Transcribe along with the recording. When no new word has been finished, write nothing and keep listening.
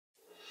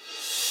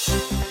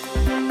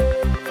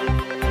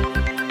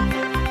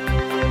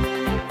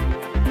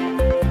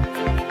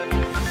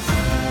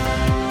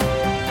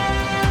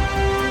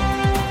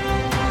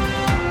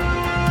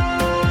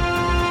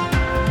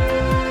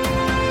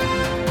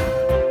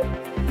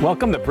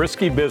Welcome to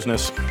Brisky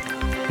Business.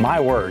 My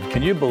word,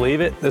 can you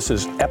believe it? This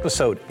is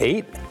episode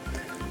 8.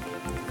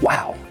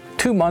 Wow,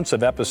 2 months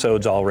of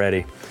episodes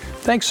already.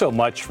 Thanks so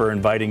much for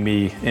inviting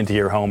me into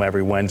your home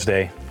every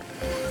Wednesday,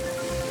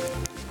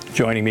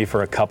 joining me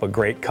for a cup of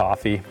great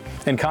coffee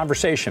and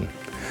conversation.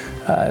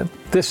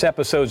 This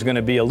episode is going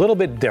to be a little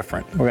bit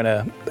different.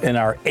 In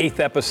our 8th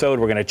episode,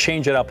 we're going to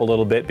change it up a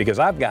little bit because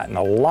I've gotten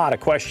a lot of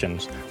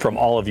questions from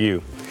all of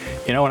you.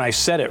 You know, and I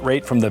said it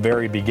right from the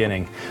very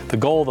beginning. The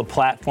goal of the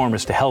platform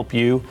is to help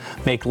you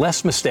make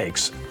less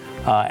mistakes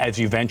as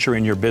you venture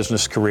in your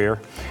business career.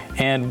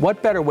 And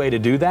what better way to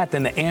do that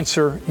than to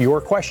answer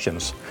your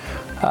questions?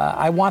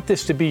 I want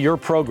this to be your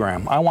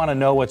program. I want to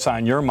know what's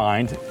on your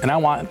mind, and I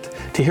want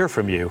to hear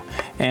from you.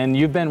 And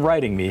you've been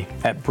writing me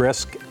at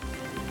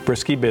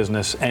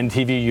briskybusiness,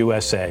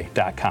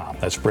 ntvUSA.com.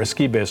 That's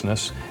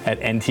briskybusiness at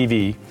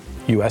ntvUSA.com,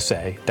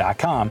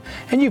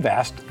 and you've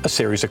asked a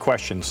series of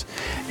questions.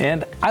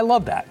 And I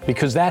love that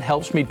because that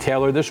helps me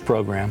tailor this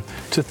program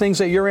to things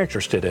that you're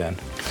interested in.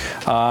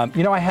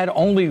 I had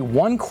only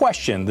one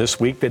question this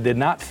week that did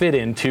not fit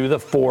into the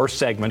 4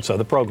 segments of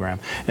the program.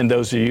 And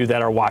those of you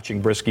that are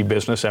watching Brisky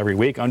Business every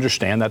week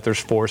understand that there's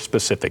 4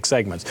 specific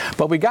segments.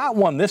 But we got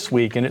one this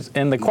week,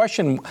 and the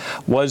question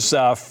was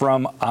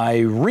from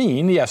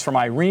Irene. Yes, from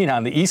Irene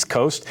on the East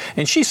Coast.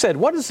 And she said,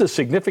 what is the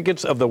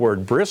significance of the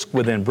word brisk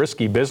within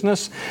Brisky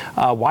Business?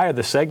 Why are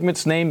the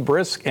segments named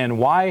brisk, and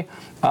why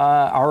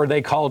are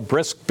they called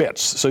brisk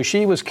bits? So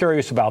she was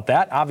curious about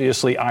that.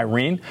 Obviously,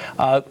 Irene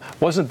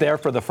wasn't there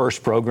for the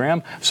first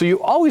program. So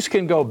you always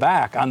can go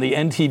back on the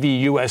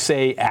NTV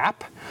USA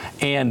app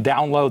and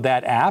download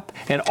that app.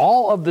 And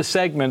all of the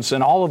segments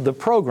and all of the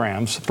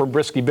programs from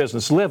Brisky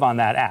Business live on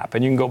that app.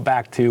 And you can go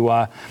back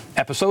to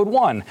episode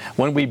 1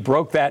 when we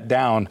broke that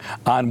down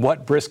on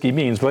what Brisky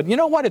means. But you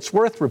know what? It's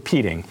worth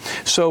repeating.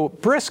 So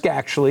brisk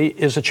actually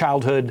is a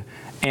childhood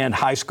and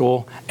high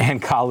school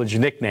and college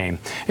nickname.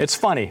 It's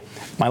funny.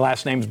 My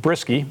last name's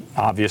Brisky,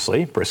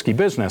 obviously, Brisky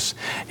Business.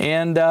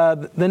 And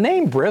the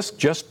name Brisk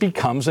just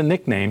becomes a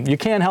nickname. You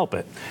can't help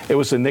it. It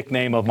was the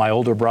nickname of my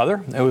older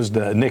brother. It was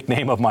the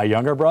nickname of my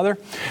younger brother.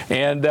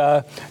 And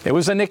it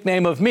was a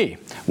nickname of me.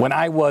 When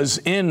I was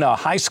in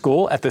high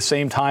school, at the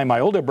same time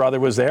my older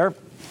brother was there,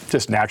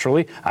 just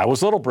naturally, I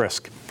was Little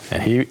Brisk.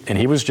 And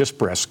he was just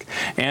brisk.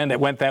 And it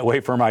went that way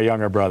for my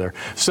younger brother.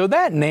 So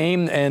that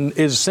name,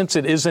 since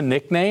it is a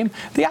nickname,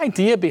 the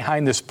idea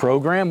behind this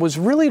program was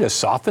really to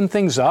soften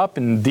things up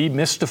and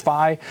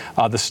demystify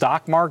the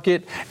stock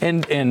market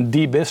and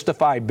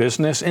demystify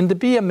business, and to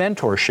be a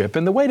mentorship.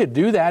 And the way to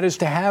do that is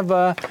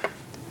to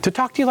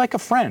talk to you like a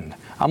friend.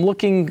 I'm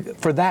looking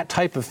for that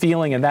type of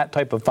feeling and that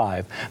type of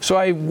vibe. So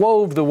I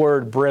wove the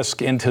word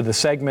brisk into the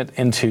segment,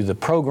 into the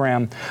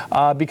program,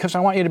 because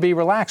I want you to be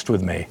relaxed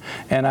with me.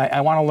 And I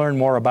want to learn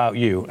more about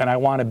you. And I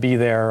want to be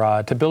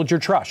there to build your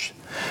trust.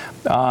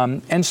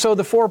 And so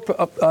the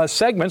 4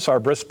 segments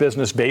are Brisk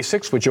Business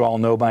Basics, which you all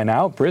know by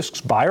now,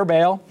 Brisk's Buy or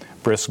Bail,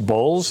 Brisk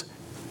Bulls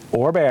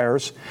or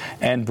Bears,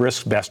 and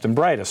Brisk's Best and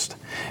Brightest.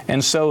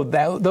 And so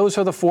those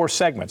are the 4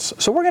 segments.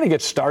 So we're going to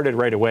get started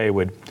right away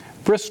with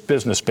Brisk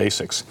Business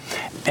Basics.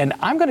 And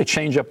I'm going to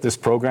change up this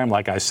program,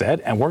 like I said,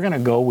 and we're going to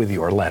go with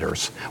your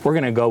letters. We're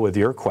going to go with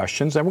your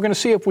questions, and we're going to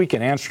see if we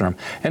can answer them.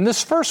 And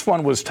this first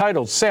one was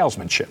titled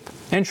Salesmanship.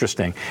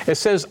 Interesting. It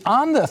says,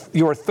 on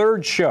your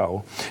 3rd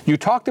show, you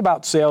talked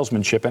about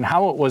salesmanship and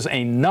how it was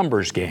a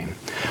numbers game.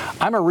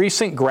 I'm a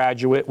recent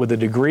graduate with a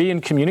degree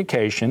in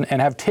communication and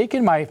have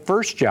taken my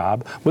first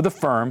job with a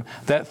firm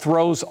that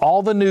throws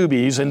all the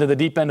newbies into the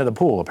deep end of the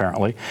pool,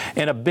 apparently,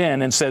 in a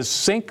bin and says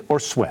sink or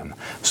swim.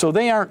 So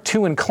they aren't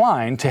too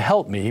inclined to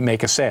help me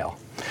make a sale.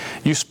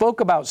 You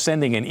spoke about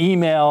sending an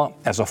email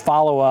as a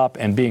follow-up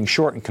and being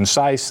short and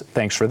concise.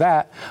 Thanks for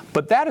that.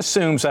 But that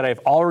assumes that I've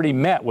already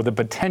met with a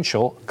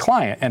potential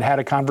client and had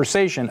a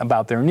conversation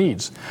about their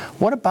needs.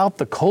 What about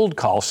the cold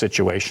call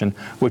situation,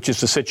 which is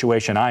the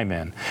situation I'm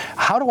in?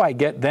 How do I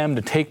get them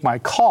to take my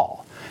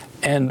call?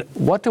 And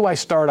what do I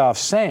start off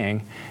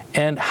saying?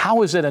 And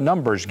how is it a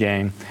numbers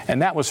game?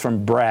 And that was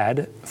from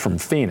Brad from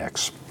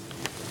Phoenix.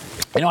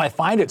 You know, I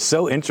find it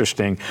so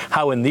interesting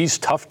how in these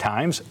tough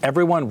times,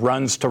 everyone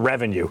runs to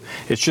revenue.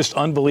 It's just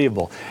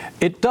unbelievable.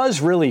 It does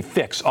really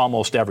fix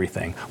almost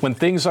everything. When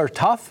things are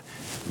tough,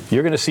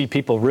 you're going to see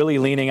people really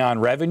leaning on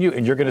revenue,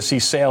 and you're going to see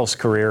sales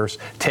careers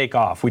take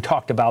off. We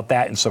talked about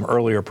that in some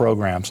earlier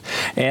programs.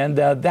 And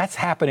that's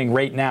happening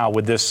right now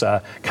with this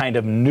kind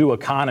of new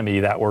economy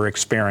that we're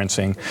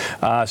experiencing.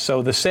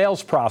 So the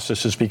sales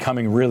process is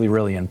becoming really,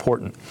 really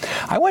important.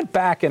 I went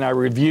back and I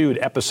reviewed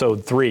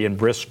episode 3 in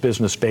Brisk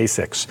Business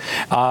Basics.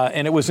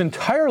 And it was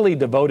entirely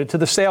devoted to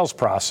the sales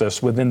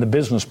process within the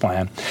business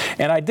plan.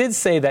 And I did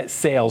say that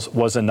sales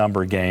was a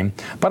number game,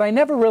 but I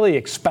never really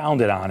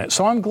expounded on it.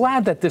 So I'm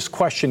glad that this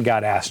question question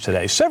got asked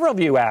today. Several of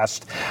you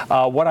asked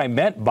what I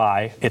meant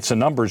by it's a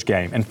numbers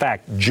game. In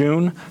fact,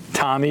 June,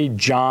 Tommy,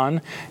 John,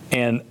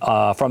 and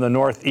from the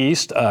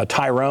Northeast,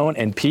 Tyrone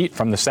and Pete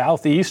from the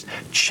Southeast,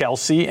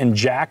 Chelsea and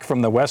Jack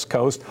from the West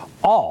Coast,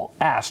 all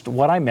asked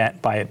what I meant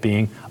by it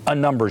being a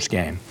numbers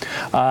game.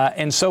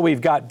 And so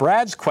we've got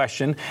Brad's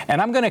question,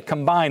 and I'm going to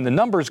combine the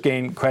numbers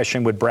game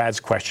question with Brad's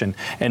question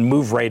and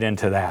move right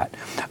into that.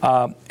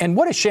 And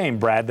what a shame,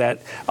 Brad,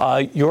 that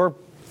your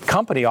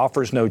company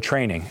offers no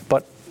training.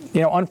 But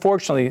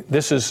unfortunately,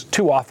 this is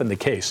too often the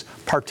case,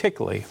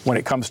 particularly when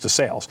it comes to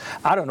sales.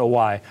 I don't know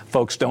why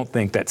folks don't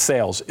think that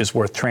sales is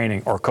worth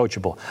training or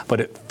coachable,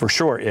 but it for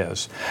sure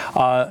is.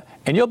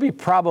 And you'll be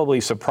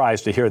probably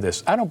surprised to hear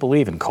this. I don't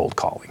believe in cold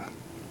calling,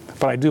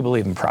 but I do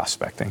believe in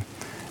prospecting.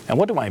 And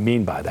what do I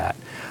mean by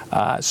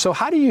that? So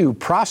how do you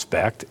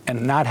prospect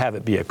and not have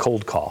it be a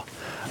cold call?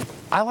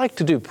 I like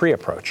to do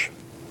pre-approach.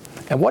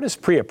 And what is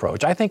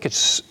pre-approach? I think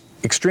it's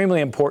extremely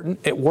important.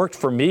 It worked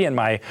for me in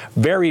my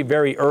very,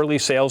 very early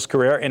sales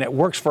career, and it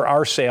works for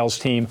our sales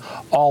team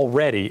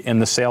already in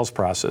the sales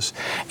process.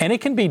 And it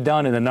can be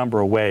done in a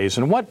number of ways.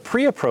 And what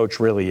pre-approach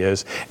really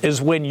is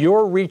when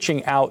you're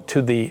reaching out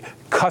to the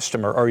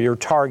customer or your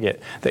target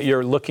that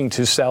you're looking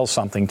to sell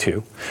something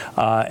to,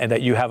 and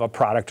that you have a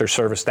product or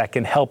service that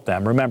can help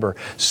them. Remember,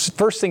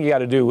 first thing you got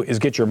to do is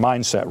get your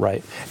mindset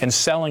right. And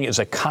selling is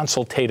a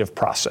consultative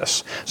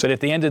process. So that at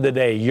the end of the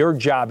day, your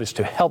job is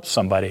to help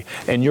somebody,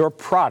 and your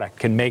product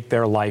can make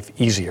their life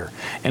easier.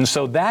 And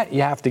so that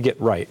you have to get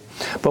right.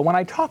 But when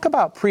I talk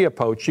about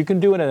pre-approach, you can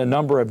do it in a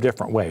number of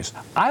different ways.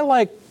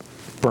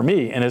 For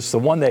me, and it's the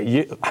one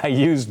that I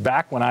used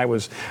back when I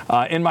was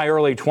in my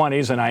early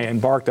 20s and I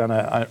embarked on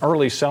an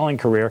early selling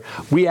career,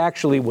 we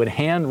actually would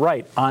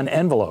handwrite on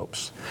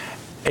envelopes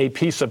a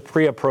piece of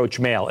pre-approach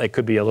mail. It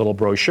could be a little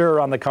brochure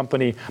on the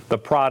company, the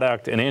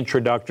product, an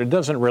introduction, it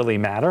doesn't really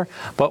matter.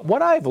 But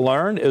what I've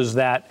learned is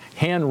that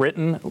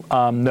handwritten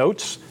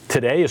notes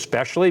today,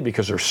 especially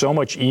because there's so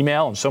much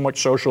email and so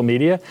much social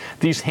media,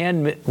 these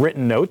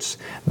handwritten notes,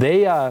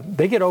 they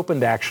get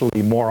opened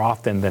actually more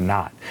often than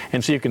not.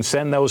 And so you can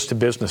send those to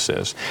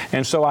businesses.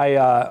 And so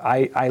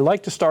I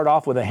like to start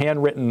off with a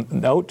handwritten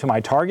note to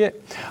my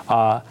target.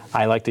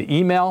 I like to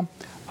email.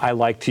 I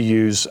like to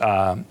use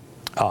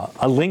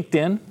a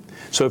LinkedIn.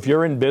 So if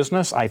you're in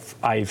business, I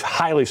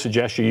highly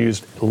suggest you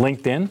use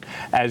LinkedIn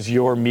as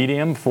your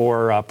medium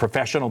for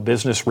professional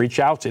business reach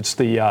outs.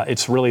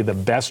 It's really the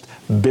best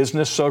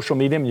business social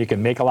medium. You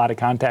can make a lot of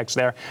contacts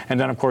there. And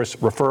then, of course,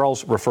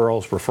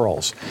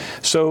 referrals.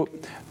 So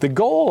the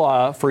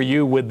goal for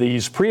you with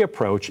these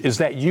pre-approach is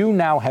that you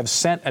now have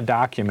sent a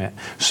document.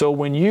 So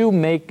when you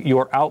make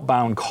your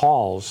outbound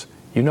calls,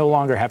 you no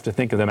longer have to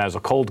think of them as a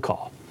cold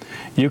call.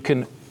 You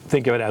can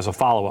think of it as a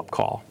follow-up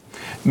call.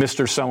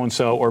 Mr.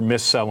 So-and-so or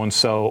Miss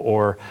So-and-so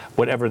or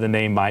whatever the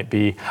name might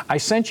be. I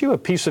sent you a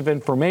piece of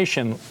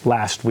information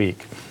last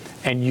week,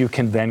 and you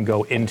can then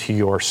go into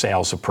your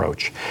sales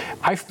approach.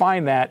 I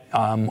find that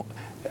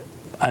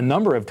a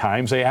number of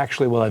times they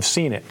actually will have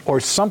seen it,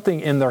 or something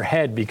in their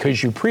head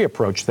because you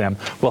pre-approach them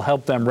will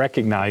help them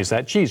recognize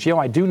that, geez,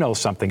 I do know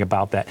something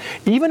about that.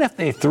 Even if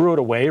they threw it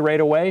away right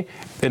away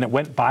and it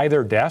went by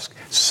their desk,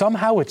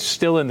 somehow it's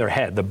still in their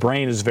head. The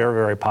brain is very,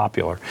 very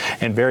popular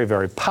and very,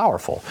 very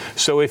powerful.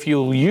 So if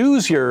you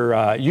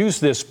use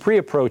this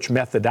pre-approach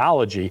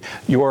methodology,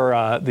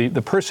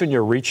 the person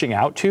you're reaching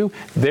out to,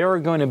 they're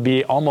going to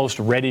be almost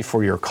ready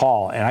for your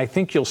call. And I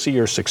think you'll see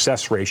your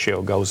success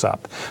ratio goes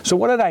up. So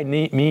what did I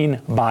mean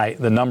by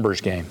the numbers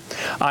game?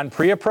 On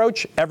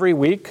pre-approach, every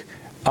week,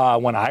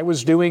 when I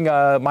was doing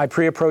my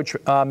pre-approach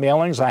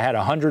mailings, I had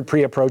 100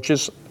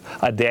 pre-approaches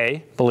a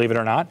day, believe it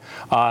or not.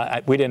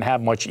 We didn't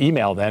have much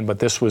email then, but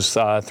this was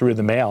through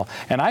the mail.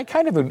 And I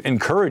kind of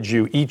encourage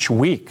you each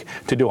week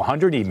to do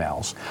 100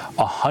 emails,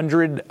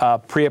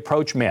 100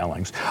 pre-approach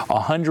mailings,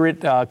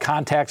 100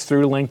 contacts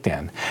through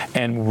LinkedIn,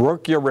 and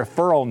work your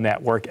referral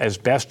network as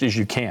best as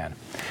you can.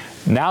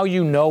 Now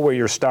you know where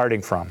you're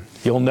starting from.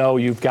 You'll know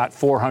you've got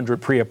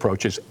 400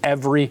 pre-approaches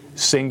every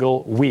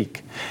single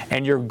week.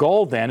 And your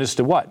goal then is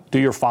to what? Do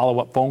your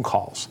follow-up phone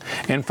calls.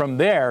 And from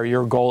there,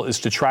 your goal is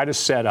to try to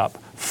set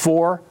up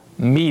 4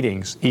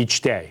 meetings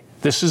each day.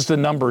 This is the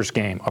numbers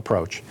game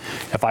approach.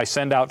 If I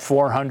send out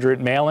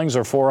 400 mailings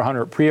or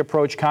 400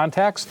 pre-approach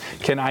contacts,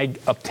 can I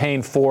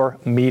obtain 4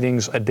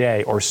 meetings a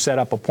day or set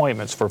up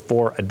appointments for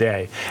 4 a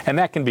day? And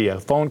that can be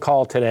a phone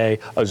call today,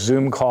 a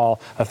Zoom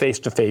call, a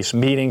face-to-face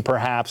meeting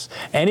perhaps.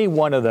 Any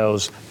one of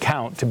those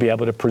count to be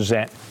able to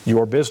present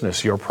your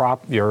business, your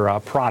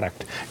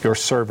product, your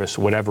service,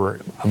 whatever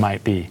it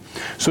might be.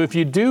 So if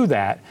you do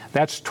that,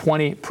 that's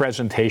 20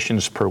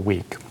 presentations per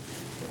week.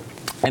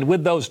 And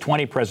with those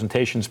 20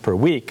 presentations per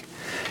week,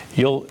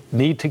 you'll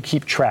need to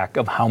keep track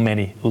of how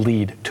many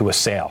lead to a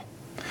sale.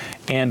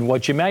 And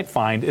what you might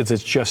find is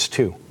it's just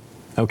 2,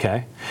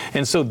 okay?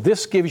 And so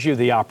this gives you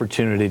the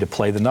opportunity to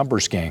play the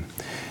numbers game.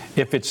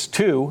 If it's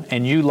 2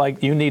 and you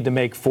need to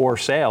make 4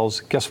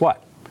 sales, guess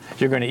what?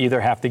 You're going to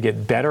either have to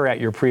get better at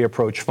your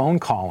pre-approach phone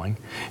calling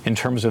in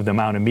terms of the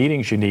amount of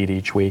meetings you need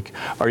each week,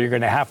 or you're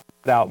going to have to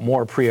put out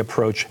more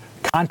pre-approach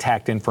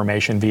contact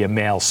information via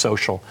mail,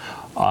 social,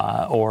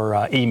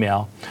 or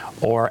email,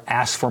 or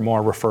ask for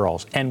more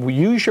referrals. And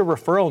use your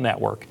referral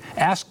network.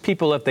 Ask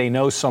people if they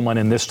know someone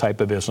in this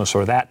type of business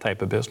or that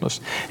type of business.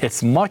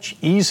 It's much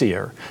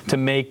easier to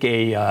make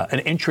an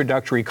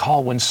introductory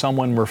call when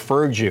someone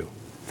referred you.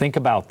 Think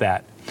about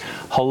that.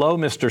 Hello,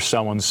 Mr.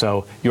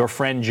 So-and-so. Your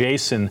friend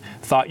Jason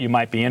thought you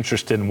might be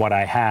interested in what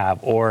I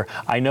have. Or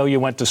I know you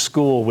went to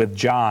school with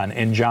John,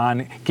 and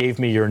John gave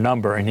me your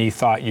number, and he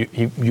thought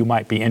you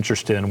might be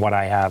interested in what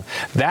I have.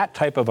 That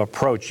type of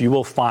approach, you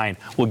will find,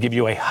 will give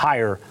you a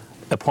higher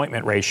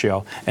appointment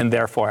ratio and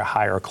therefore a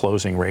higher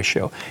closing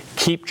ratio.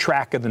 Keep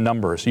track of the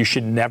numbers. You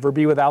should never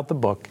be without the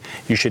book.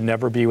 You should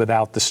never be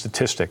without the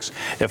statistics.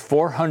 If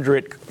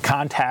 400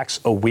 contacts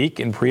a week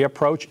in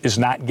pre-approach is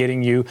not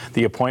getting you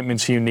the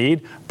appointments you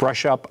need,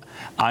 brush up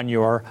on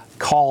your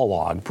call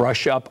log,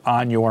 brush up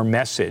on your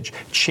message,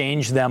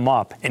 change them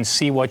up and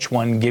see which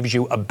one gives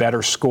you a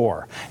better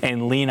score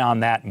and lean on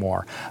that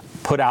more.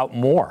 Put out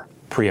more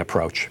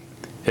pre-approach.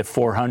 If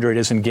 400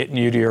 isn't getting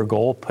you to your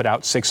goal, put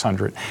out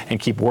 600 and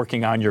keep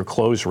working on your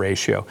close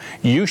ratio.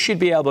 You should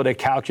be able to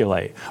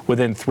calculate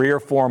within 3 or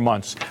 4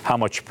 months how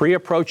much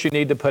pre-approach you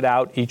need to put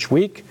out each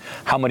week,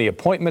 how many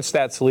appointments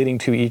that's leading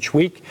to each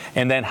week,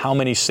 and then how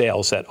many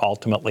sales that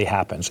ultimately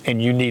happens.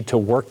 And you need to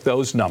work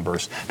those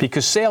numbers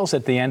because sales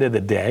at the end of the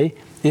day,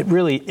 it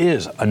really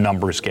is a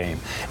numbers game,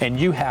 and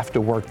you have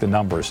to work the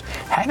numbers.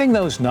 Having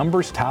those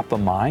numbers top of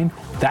mind,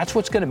 that's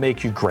what's going to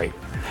make you great.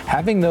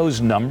 Having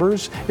those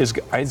numbers is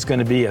going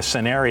to be a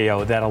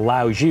scenario that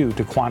allows you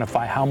to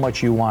quantify how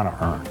much you want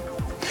to earn.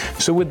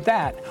 So with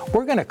that,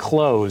 we're going to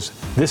close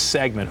this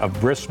segment of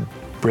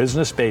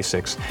Business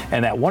Basics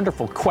and that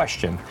wonderful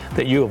question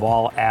that you have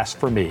all asked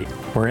for me.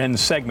 We're in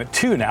segment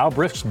 2 now,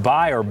 Brisk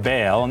Buy or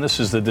Bail, and this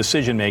is the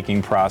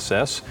decision-making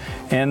process.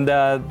 And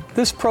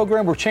this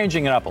program, we're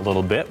changing it up a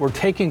little bit. We're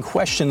taking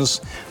questions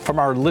from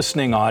our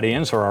listening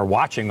audience or our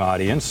watching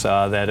audience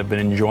that have been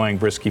enjoying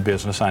Brisky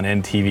Business on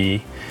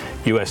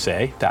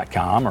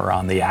NTVUSA.com or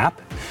on the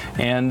app.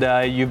 And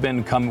you've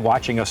been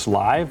watching us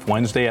live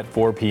Wednesday at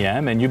 4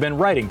 p.m. and you've been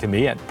writing to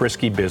me at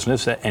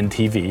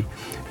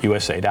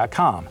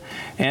briskybusiness@ntvUSA.com.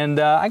 And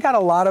I got a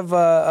lot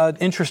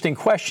of interesting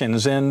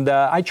questions, and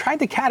I tried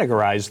to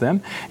categorize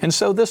them. And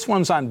so this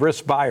one's on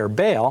Brisk Buy or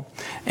Bail.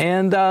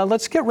 And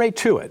let's get right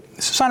to it.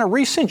 This is on a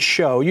recent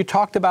show. You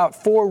talked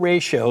about 4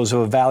 ratios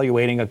of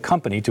evaluating a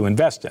company to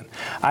invest in.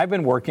 I've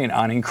been working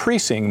on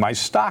increasing my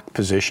stock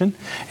position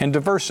and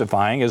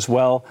diversifying as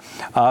well.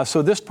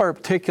 So this part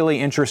particularly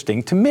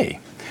interesting to me.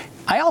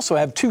 I also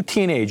have 2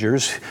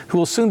 teenagers who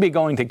will soon be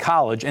going to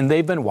college, and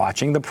they've been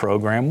watching the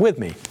program with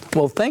me.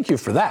 Well, thank you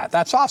for that.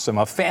 That's awesome.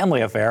 A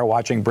family affair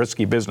watching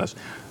Brisky Business.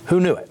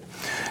 Who knew it?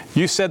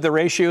 You said the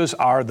ratios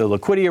are the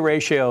liquidity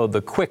ratio,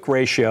 the quick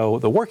ratio,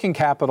 the working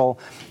capital,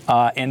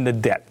 and the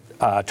debt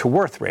to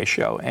worth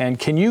ratio. And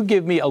can you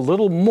give me a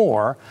little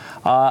more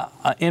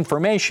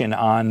information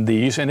on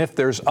these, and if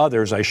there's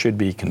others I should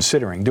be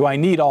considering? Do I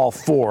need all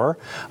 4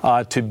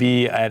 to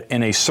be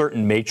in a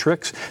certain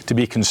matrix to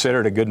be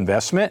considered a good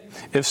investment?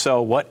 If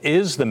so, what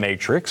is the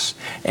matrix?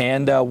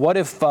 And what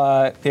if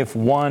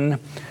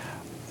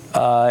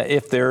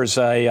there's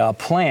a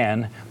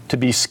plan to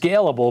be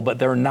scalable, but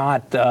they're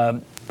not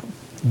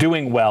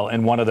doing well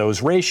in one of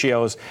those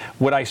ratios,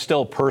 would I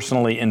still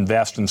personally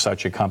invest in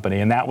such a company?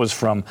 And that was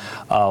from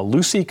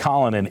Lucy,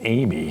 Colin, and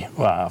Amy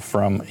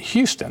from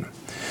Houston.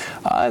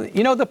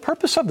 The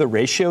purpose of the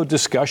ratio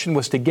discussion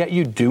was to get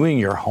you doing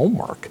your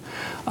homework.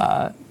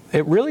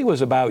 It really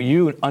was about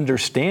you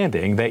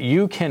understanding that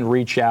you can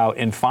reach out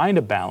and find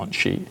a balance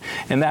sheet,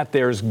 and that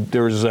there's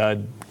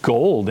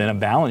gold in a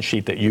balance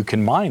sheet that you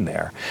can mine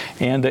there.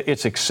 And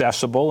it's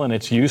accessible and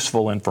it's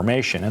useful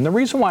information. And the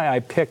reason why I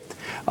picked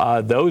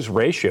those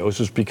ratios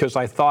is because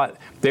I thought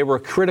they were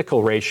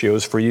critical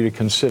ratios for you to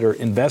consider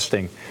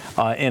investing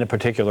in a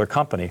particular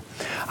company.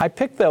 I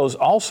picked those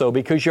also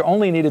because you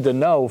only needed to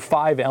know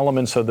 5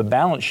 elements of the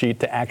balance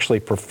sheet to actually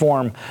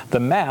perform the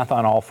math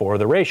on all 4 of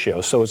the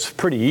ratios. So it's a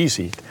pretty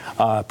easy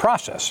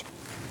process.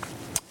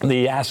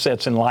 The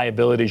assets and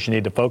liabilities you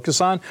need to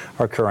focus on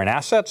are current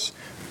assets,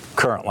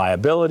 current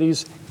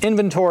liabilities,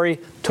 inventory,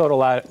 total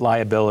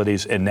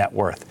liabilities, and net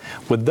worth.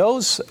 With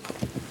those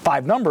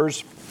 5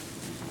 numbers,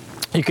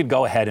 you could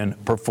go ahead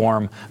and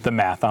perform the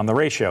math on the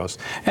ratios.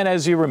 And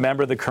as you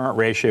remember, the current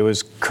ratio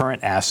is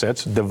current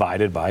assets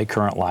divided by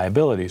current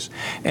liabilities.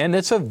 And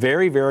it's a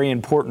very, very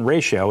important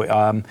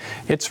ratio.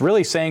 It's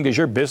really saying, does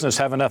your business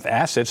have enough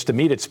assets to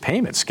meet its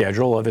payment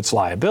schedule of its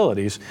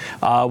liabilities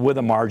with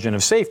a margin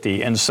of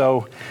safety? And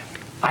so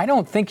I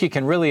don't think you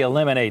can really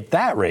eliminate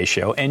that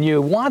ratio, and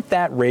you want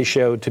that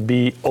ratio to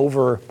be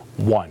over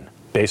 1,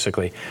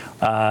 basically,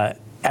 at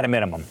a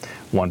minimum.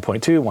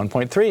 1.2,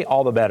 1.3,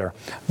 all the better.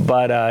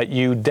 But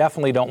you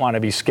definitely don't want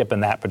to be skipping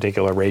that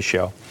particular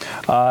ratio.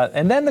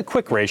 And then the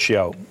quick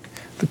ratio.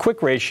 The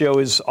quick ratio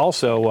is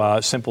also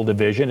simple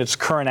division. It's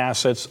current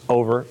assets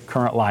over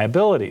current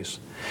liabilities.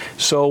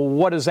 So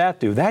what does that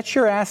do? That's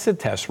your acid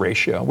test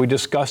ratio. We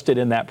discussed it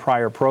in that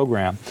prior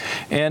program.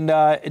 And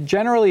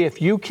generally,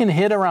 if you can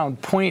hit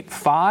around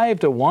 0.5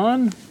 to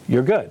 1,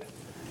 you're good.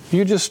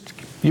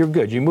 You're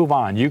good. You move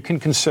on. You can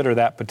consider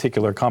that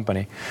particular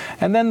company.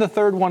 And then the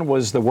third one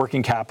was the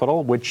working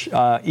capital, which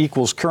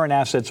equals current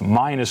assets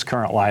minus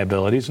current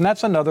liabilities. And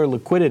that's another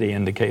liquidity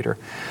indicator.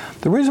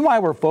 The reason why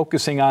we're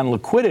focusing on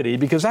liquidity,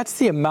 because that's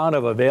the amount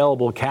of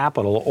available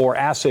capital or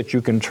assets you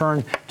can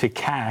turn to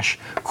cash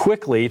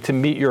quickly to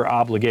meet your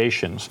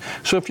obligations.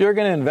 So if you're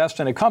going to invest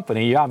in a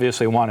company, you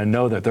obviously want to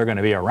know that they're going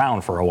to be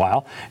around for a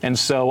while. And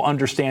so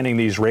understanding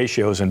these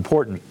ratios is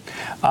important.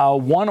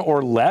 One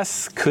or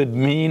less could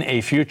mean a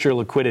future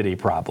liquidity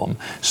problem.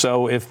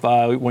 So if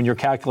when you're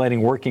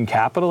calculating working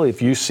capital,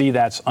 if you see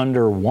that's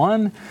under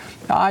 1,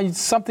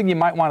 it's something you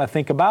might want to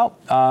think about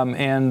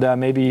and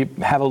maybe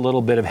have a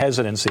little bit of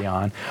hesitancy on.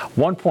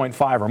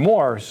 1.5 or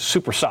more,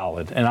 super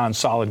solid and on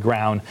solid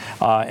ground,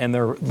 and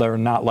they're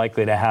not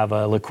likely to have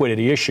a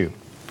liquidity issue.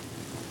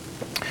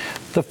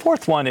 The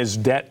fourth one is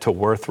debt to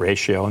worth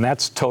ratio, and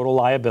that's total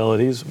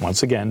liabilities,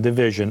 once again,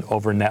 division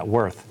over net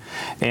worth.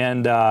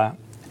 And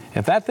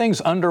if that thing's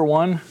under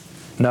 1,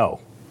 no,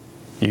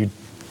 you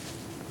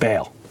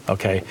bail.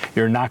 Okay,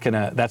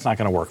 that's not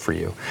gonna work for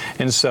you.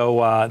 And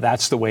so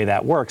that's the way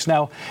that works.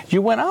 Now,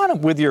 you went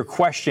on with your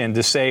question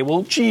to say,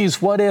 well,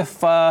 geez, what if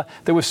there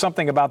was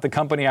something about the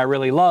company I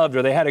really loved,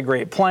 or they had a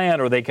great plan,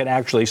 or they could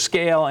actually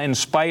scale in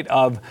spite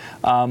of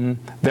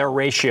their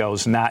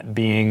ratios not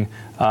being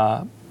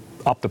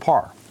up to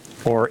par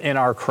or in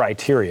our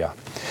criteria.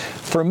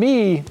 For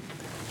me,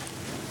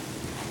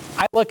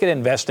 I look at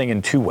investing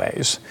in 2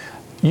 ways.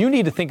 You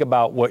need to think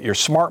about what your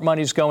smart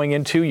money's going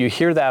into. You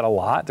hear that a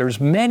lot. There's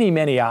many,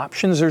 many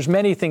options. There's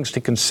many things to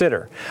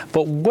consider.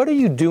 But what are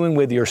you doing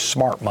with your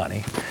smart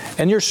money?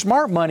 And your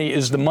smart money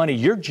is the money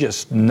you're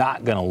just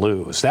not going to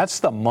lose. That's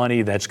the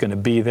money that's going to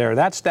be there.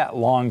 That's that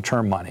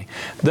long-term money.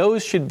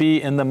 Those should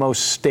be in the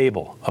most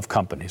stable of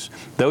companies.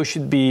 Those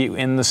should be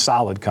in the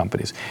solid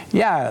companies.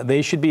 Yeah,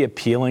 they should be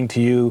appealing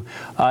to you.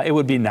 It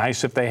would be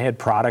nice if they had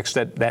products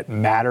that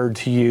mattered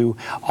to you.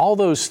 All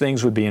those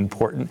things would be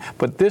important.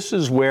 But this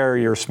is where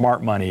your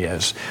smart money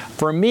is.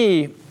 For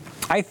me,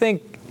 I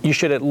think you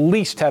should at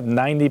least have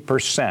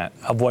 90%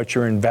 of what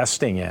you're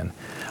investing in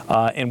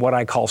what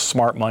I call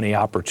smart money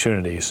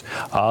opportunities,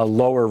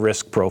 lower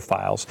risk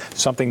profiles,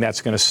 something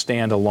that's going to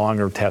stand a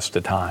longer test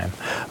of time.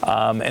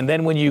 And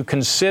then when you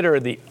consider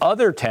the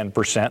other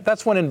 10%,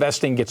 that's when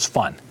investing gets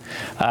fun.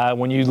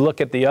 When you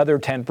look at the other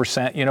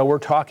 10%, we're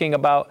talking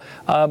about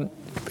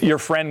your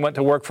friend went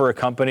to work for a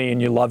company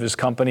and you love his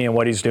company and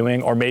what he's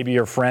doing, or maybe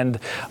your friend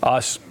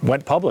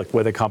went public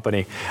with a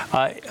company,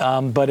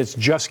 but it's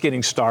just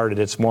getting started.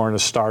 It's more in a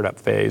startup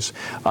phase.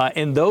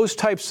 In those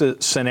types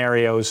of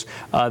scenarios,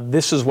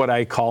 this is what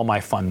I call my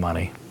fun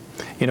money.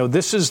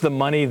 This is the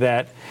money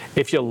that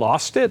if you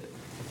lost it,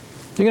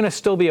 you're going to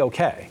still be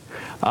okay.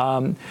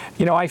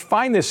 I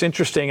find this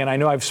interesting, and I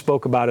know I've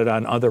spoke about it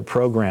on other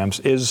programs,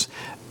 is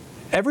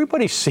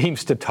everybody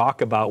seems to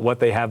talk about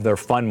what they have their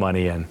fun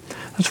money in.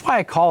 That's why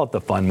I call it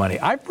the fun money.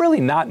 I've really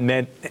not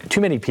met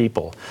too many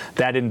people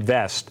that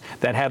invest,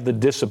 that have the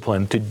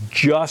discipline to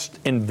just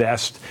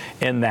invest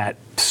in that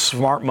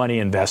smart money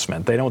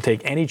investment. They don't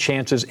take any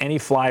chances, any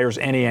flyers,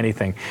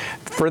 anything.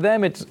 For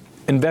them,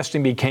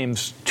 investing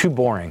becomes too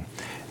boring.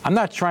 I'm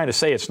not trying to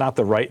say it's not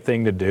the right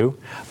thing to do,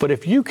 but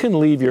if you can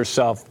leave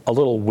yourself a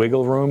little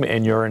wiggle room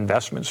in your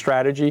investment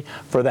strategy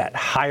for that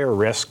higher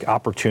risk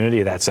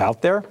opportunity that's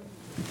out there,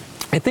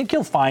 I think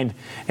you'll find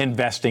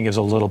investing is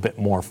a little bit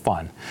more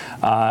fun.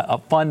 A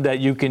fun that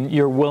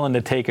you're willing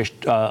to take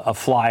a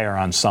flyer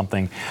on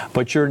something,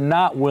 but you're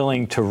not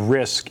willing to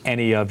risk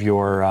any of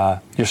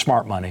your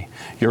smart money,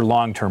 your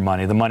long-term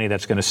money, the money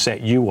that's going to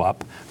set you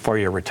up for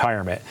your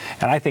retirement.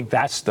 And I think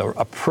that's the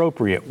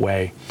appropriate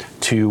way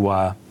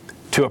to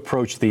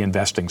approach the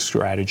investing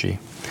strategy.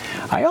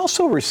 I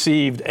also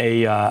received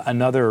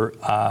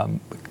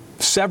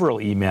several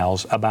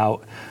emails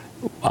about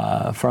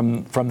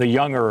from the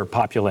younger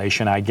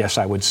population, I guess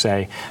I would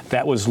say,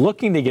 that was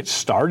looking to get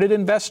started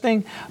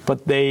investing,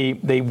 but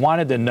they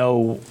wanted to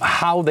know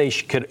how they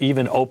could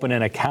even open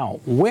an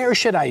account. Where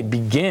should I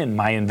begin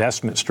my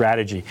investment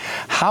strategy?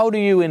 How do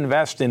you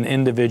invest in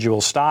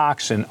individual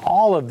stocks, and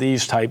all of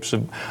these types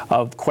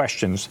of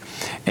questions?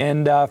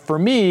 And for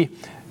me,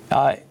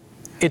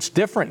 it's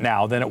different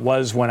now than it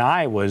was when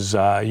I was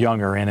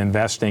younger in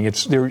investing.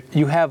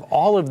 You have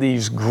all of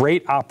these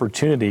great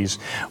opportunities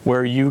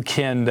where you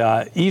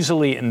can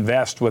easily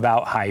invest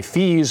without high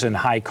fees and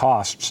high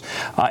costs.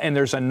 And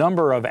there's a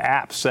number of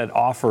apps that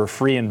offer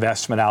free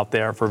investment out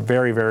there for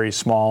very, very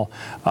small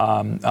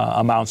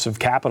amounts of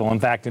capital. In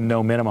fact, in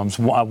no minimums.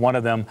 One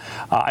of them,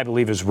 I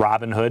believe, is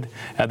Robinhood.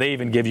 They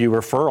even give you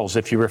referrals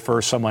if you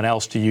refer someone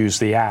else to use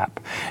the app.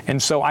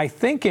 And so I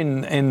think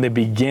in the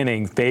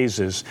beginning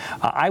phases,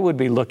 I would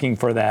be looking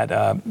for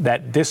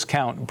that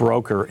discount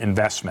broker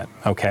investment,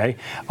 okay?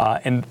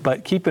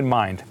 But keep in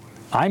mind,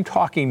 I'm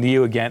talking to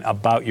you again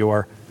about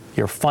your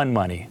fun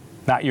money,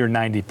 not your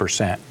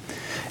 90%.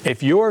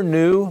 If you're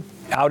new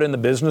out in the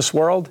business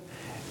world,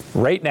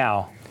 right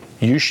now,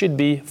 you should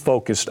be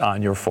focused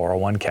on your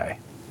 401k.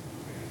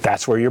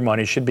 That's where your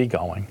money should be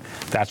going.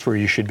 That's where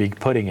you should be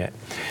putting it.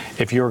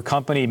 If your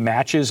company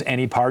matches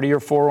any part of your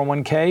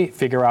 401k,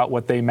 figure out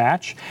what they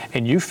match,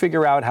 and you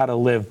figure out how to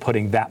live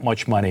putting that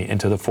much money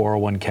into the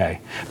 401k.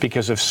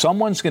 Because if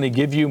someone's going to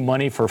give you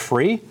money for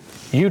free,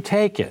 you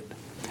take it.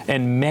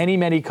 And many,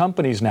 many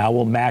companies now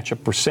will match a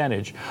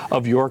percentage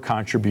of your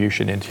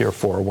contribution into your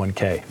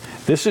 401k.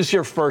 This is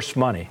your first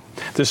money.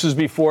 This is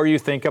before you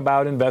think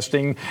about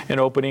investing and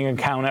opening an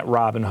account at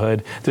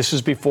Robinhood. This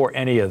is before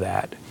any of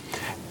that.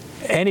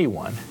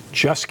 Anyone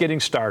just getting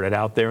started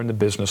out there in the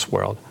business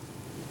world,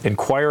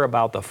 inquire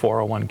about the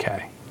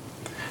 401k.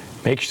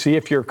 See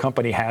if your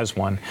company has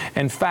one.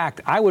 In fact,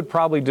 I would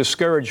probably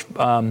discourage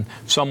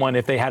someone,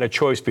 if they had a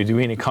choice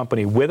between a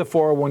company with a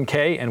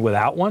 401k and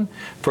without one,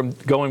 from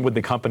going with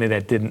the company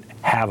that didn't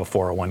have a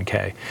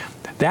 401k.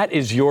 That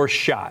is your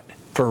shot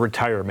for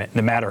retirement,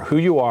 no matter who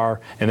you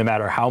are and no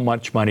matter how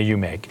much money you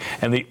make.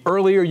 And the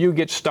earlier you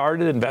get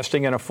started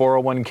investing in a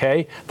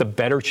 401k, the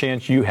better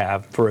chance you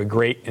have for a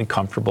great and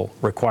comfortable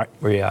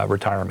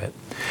retirement.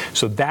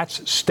 So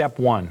that's step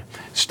one.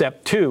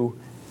 Step two,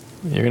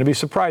 you're going to be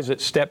surprised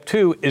that step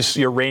two is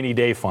your rainy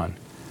day fund.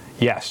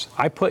 Yes,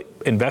 I put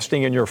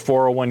investing in your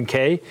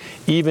 401k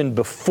even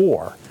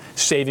before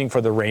saving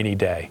for the rainy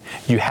day.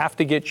 You have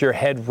to get your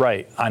head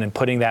right on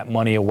putting that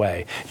money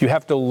away. You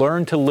have to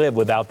learn to live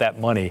without that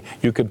money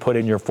you can put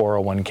in your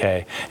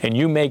 401k. And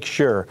you make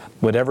sure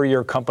whatever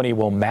your company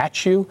will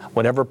match you,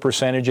 whatever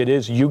percentage it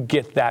is, you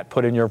get that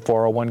put in your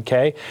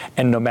 401k.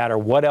 And no matter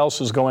what else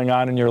is going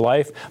on in your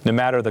life, no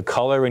matter the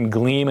color and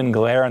gleam and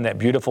glare on that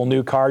beautiful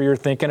new car you're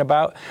thinking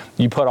about,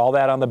 you put all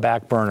that on the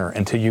back burner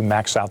until you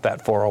max out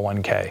that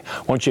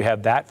 401k. Once you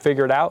have that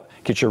figured out,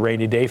 get your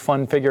rainy day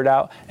fund figured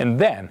out, and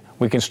then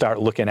we can start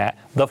looking at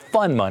the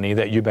fun money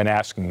that you've been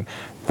asking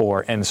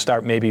for and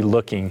start maybe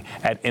looking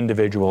at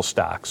individual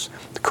stocks.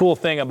 The cool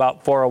thing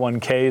about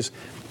 401ks,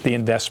 the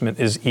investment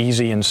is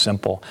easy and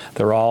simple.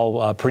 They're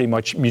all pretty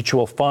much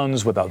mutual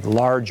funds with a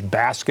large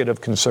basket of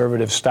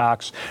conservative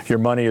stocks. Your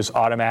money is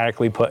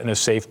automatically put in a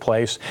safe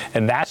place,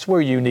 and that's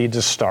where you need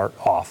to start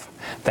off.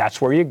 That's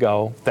where you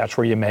go, that's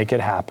where you make it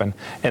happen,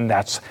 and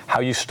that's how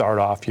you start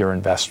off your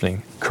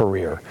investing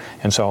career.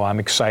 And so I'm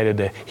excited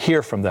to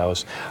hear from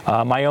those.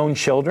 My own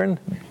children,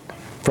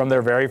 from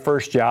their very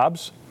first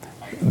jobs,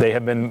 they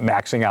have been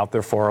maxing out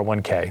their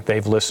 401k.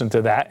 They've listened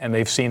to that, and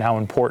they've seen how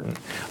important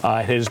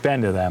it has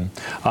been to them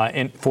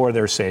for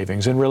their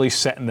savings and really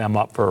setting them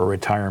up for a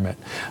retirement.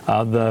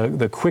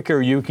 The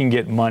quicker you can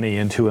get money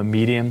into a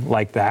medium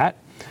like that,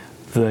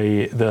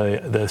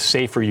 the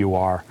safer you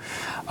are.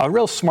 A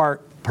real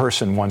smart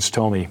person once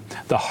told me,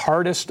 the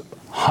hardest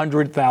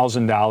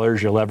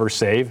 $100,000 you'll ever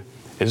save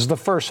is the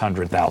first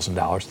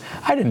 $100,000.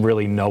 I didn't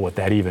really know what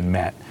that even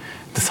meant.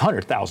 This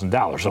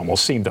 $100,000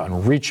 almost seemed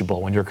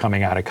unreachable when you're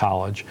coming out of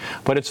college.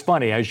 But it's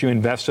funny, as you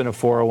invest in a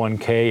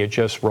 401k, it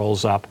just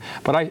rolls up.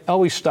 But I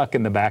always stuck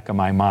in the back of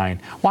my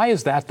mind, why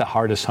is that the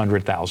hardest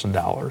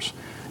 $100,000?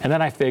 And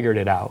then I figured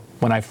it out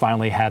when I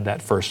finally had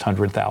that first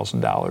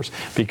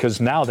 $100,000,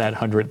 because now that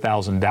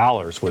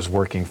 $100,000 was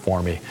working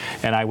for me,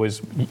 and I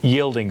was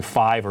yielding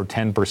 5 or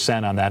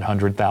 10% on that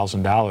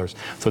 $100,000.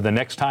 So the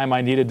next time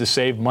I needed to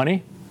save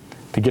money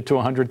to get to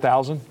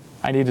 $100,000,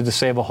 I needed to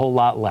save a whole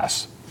lot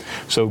less.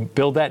 So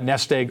build that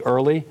nest egg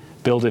early,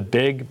 build it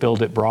big,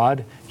 build it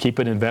broad, keep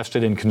it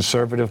invested in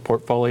conservative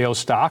portfolio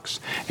stocks,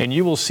 and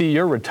you will see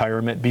your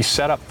retirement be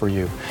set up for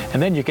you.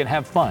 And then you can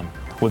have fun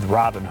with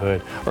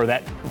Robinhood or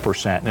that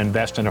 % and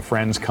invest in a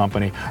friend's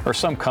company or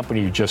some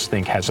company you just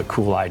think has a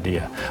cool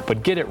idea.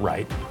 But get it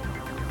right.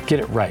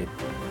 Get it right.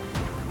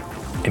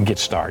 And get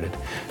started.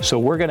 So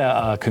we're going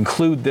to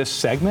conclude this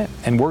segment,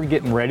 and we're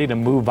getting ready to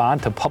move on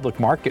to public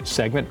market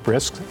segment,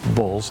 Brisks,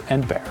 Bulls,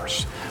 and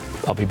Bears.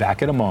 I'll be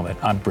back in a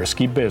moment on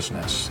Brisky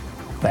Business.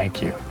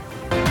 Thank you.